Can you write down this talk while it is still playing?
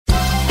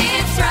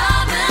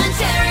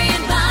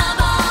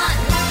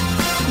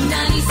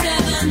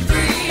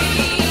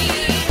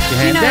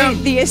hand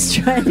down. The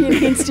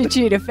Australian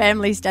Institute of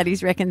Family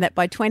Studies reckon that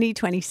by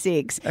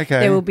 2026,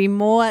 there will be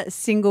more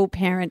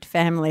single-parent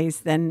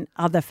families than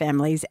other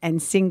families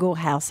and single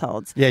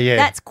households. Yeah.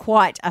 That's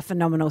quite a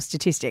phenomenal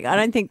statistic. I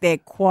don't think they're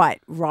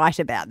quite right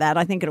about that.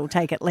 I think it'll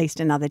take at least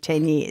another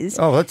 10 years.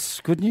 Oh,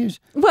 that's good news.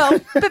 Well,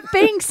 but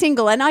being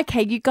single, and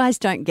okay, you guys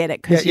don't get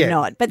it because you're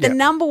not, but the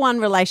number one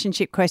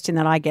relationship question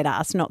that I get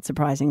asked, not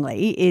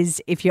surprisingly,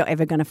 is if you're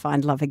ever going to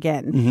find love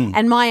again. Mm-hmm.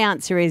 And my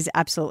answer is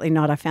absolutely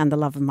not. I found the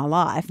love of my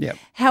life. Yep.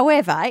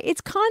 However,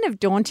 it's kind of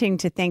daunting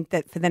to think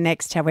that for the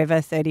next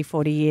however 30,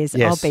 40 years,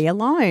 Yes. I'll be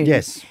alone.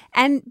 Yes.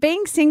 And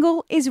being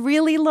single is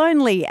really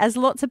lonely, as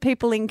lots of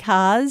people in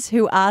cars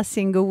who are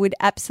single would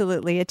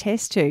absolutely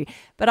attest to.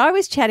 But I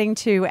was chatting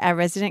to our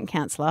resident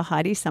counsellor,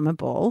 Heidi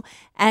Summerball,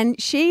 and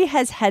she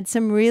has had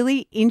some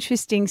really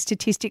interesting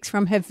statistics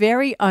from her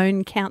very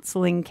own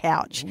counselling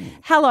couch.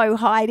 Hello,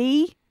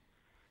 Heidi.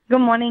 Good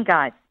morning,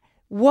 guys.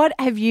 What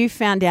have you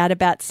found out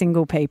about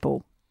single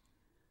people?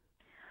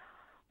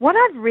 What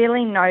I've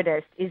really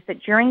noticed is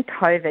that during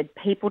COVID,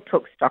 people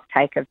took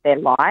stocktake of their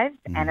lives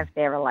and of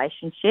their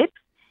relationships,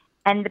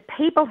 and the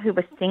people who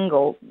were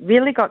single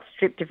really got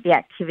stripped of the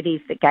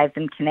activities that gave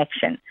them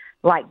connection,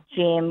 like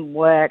gym,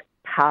 work,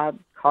 pub,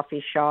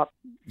 coffee shop.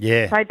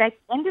 Yeah. So they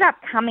ended up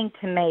coming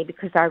to me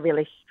because they were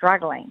really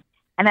struggling.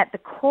 And at the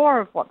core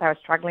of what they were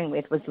struggling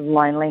with was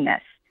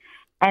loneliness.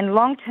 And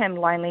long-term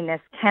loneliness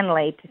can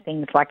lead to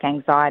things like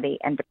anxiety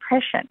and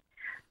depression.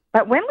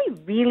 But when we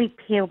really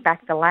peeled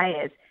back the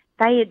layers,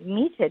 they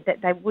admitted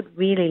that they would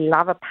really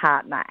love a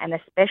partner and a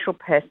special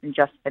person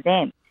just for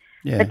them.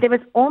 Yeah. But there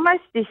was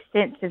almost this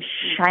sense of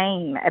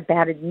shame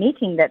about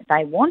admitting that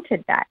they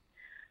wanted that,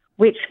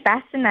 which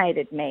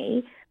fascinated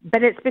me.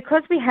 But it's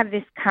because we have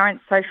this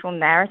current social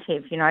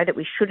narrative, that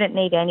we shouldn't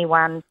need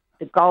anyone.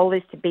 The goal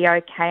is to be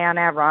okay on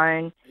our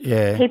own.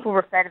 Yeah. People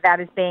refer to that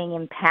as being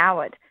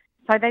empowered.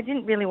 So they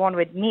didn't really want to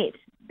admit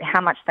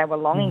how much they were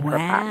longing for a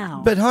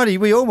partner. But Heidi,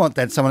 we all want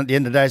that someone at the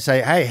end of the day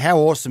say, hey, how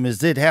awesome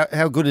is it?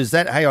 How good is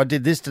that? Hey, I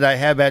did this today.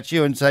 How about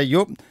you? And say,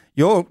 you're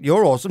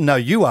awesome. No,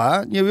 you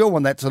are. We all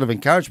want that sort of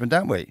encouragement,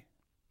 don't we?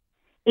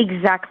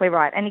 Exactly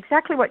right. And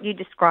exactly what you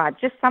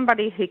described, just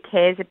somebody who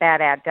cares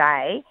about our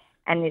day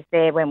and is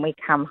there when we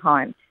come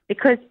home.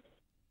 Because,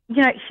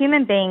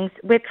 human beings,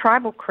 we're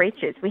tribal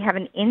creatures. We have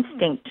an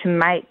instinct to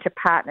mate, to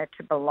partner,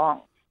 to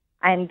belong.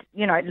 And,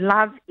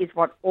 love is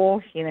what all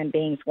human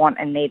beings want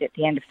and need at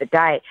the end of the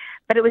day.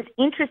 But it was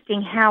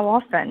interesting how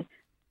often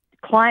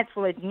clients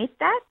will admit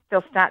that.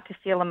 They'll start to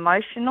feel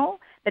emotional,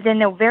 but then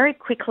they'll very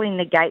quickly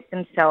negate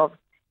themselves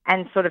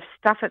and sort of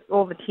stuff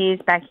all the tears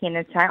back in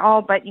and say,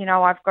 oh, but,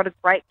 I've got a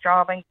great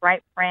job and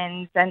great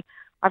friends and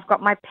I've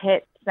got my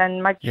pets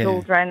and my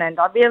children and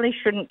I really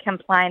shouldn't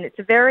complain. It's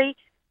a very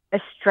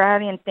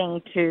Australian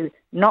thing to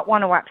not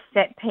want to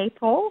upset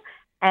people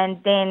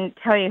and then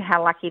tell you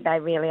how lucky they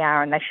really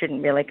are and they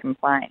shouldn't really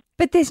complain.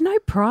 But there's no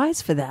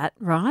prize for that,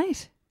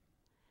 right?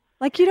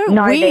 Like you don't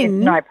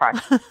win. There's no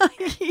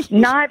prize.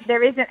 No,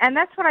 there isn't. And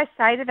that's what I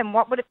say to them.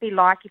 What would it be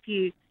like if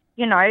you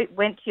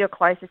went to your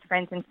closest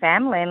friends and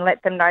family and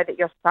let them know that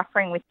you're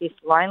suffering with this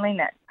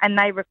loneliness? And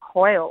they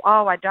recoil.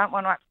 Oh, I don't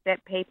want to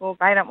upset people.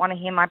 They don't want to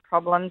hear my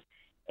problems.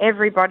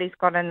 Everybody's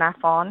got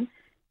enough on.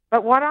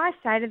 But what I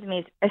say to them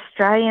is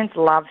Australians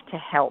love to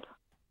help.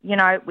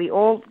 We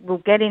all will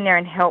get in there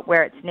and help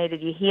where it's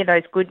needed. You hear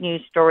those good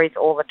news stories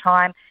all the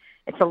time.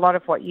 It's a lot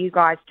of what you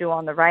guys do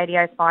on the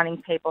radio,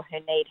 finding people who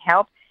need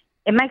help.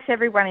 It makes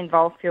everyone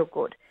involved feel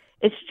good.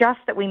 It's just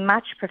that we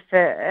much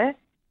prefer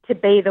to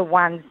be the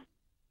ones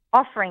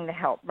offering the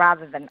help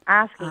rather than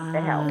asking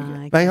for help.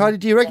 Okay. Hey, Heidi,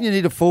 do you reckon you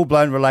need a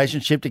full-blown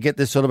relationship to get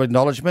this sort of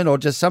acknowledgement, or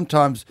just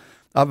sometimes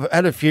I've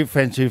had a few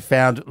friends who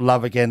found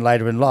love again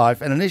later in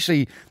life, and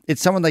initially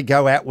it's someone they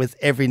go out with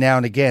every now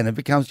and again. It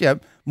becomes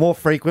more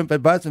frequent,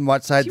 but both of them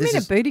might say Do you this mean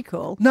is... a booty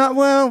call? No,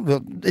 well,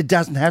 it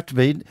doesn't have to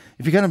be.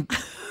 If you're going to...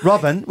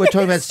 Robin, we're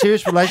talking about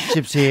serious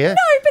relationships here.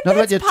 No, but not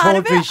about that's your part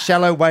of tawdry, it.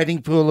 shallow waiting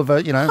pool of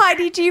a,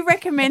 Heidi, do you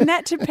recommend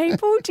that to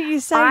people? Do you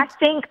say...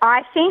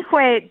 I think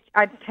where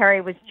Terry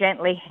was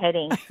gently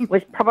heading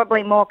was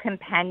probably more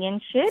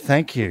companionship.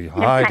 Thank you,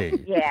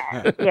 Heidi.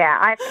 Yeah,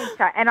 I think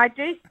so. And I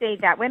do see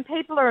that when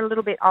people are a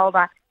little bit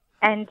older,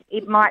 and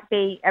it might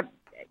be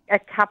a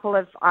couple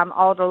of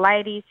older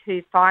ladies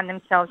who find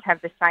themselves have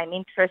the same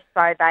interests,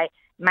 so they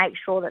make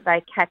sure that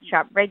they catch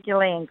up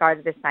regularly and go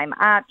to the same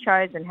art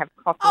shows and have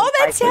coffee. Oh,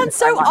 that sounds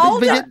so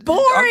old and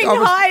boring,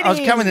 Heidi. I was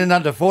coming in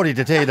under 40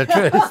 to tell you the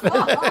truth.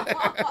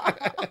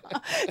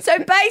 So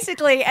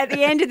basically, at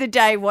the end of the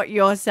day, what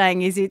you're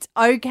saying is it's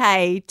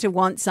okay to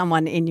want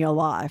someone in your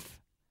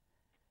life.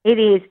 It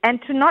is. And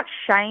to not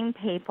shame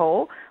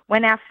people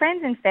when our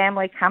friends and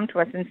family come to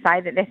us and say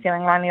that they're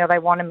feeling lonely or they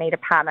want to meet a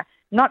partner,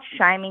 not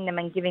shaming them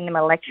and giving them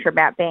a lecture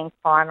about being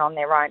fine on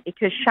their own,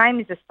 because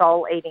shame is a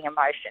soul-eating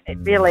emotion.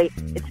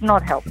 It's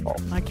not helpful.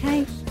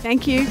 Okay,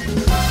 thank you.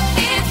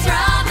 It's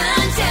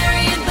Robin,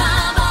 Terry and